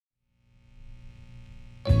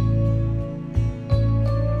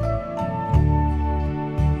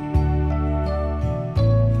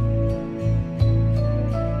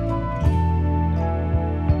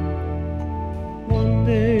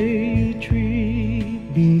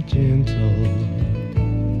gentle.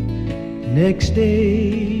 Next day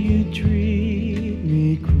you treat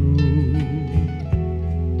me cruel.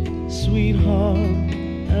 Sweetheart,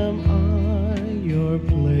 am I your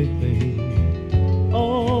plaything,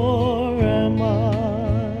 or am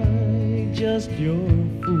I just your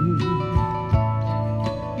fool?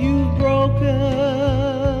 You've broken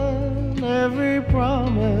every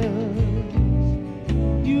promise,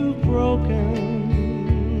 you've broken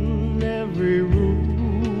every rule.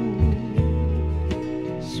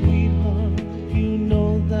 Sweetheart, you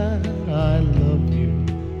know that I love you,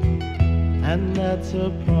 and that's a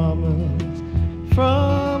promise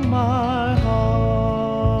from my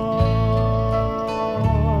heart.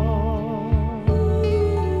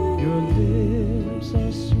 Your lips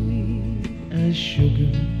are sweet as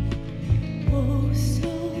sugar, oh so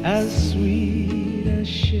as sweet as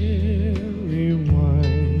sherry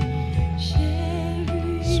wine.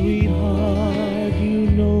 Sherry Sweetheart, you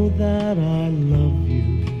know that I love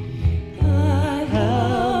you, I and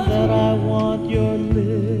love that I want your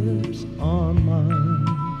lips on mine.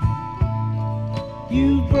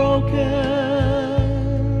 You've broken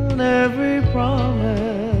every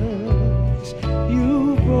promise,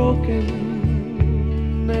 you've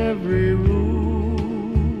broken every rule.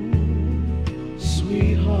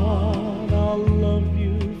 Sweetheart, I'll love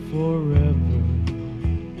you forever,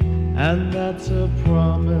 and that's a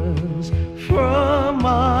promise from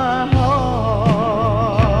my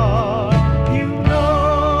heart. You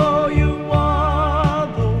know you are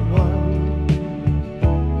the one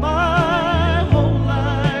my whole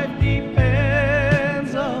life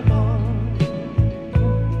depends upon.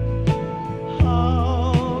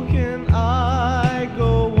 How can I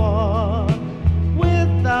go on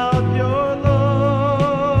without your love?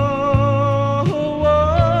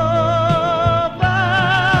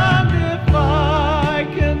 And if I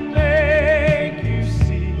can make you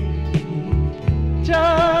see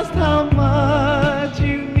just how much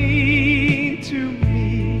you mean to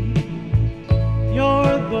me,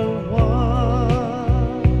 you're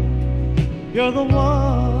the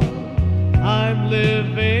one I'm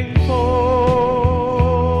living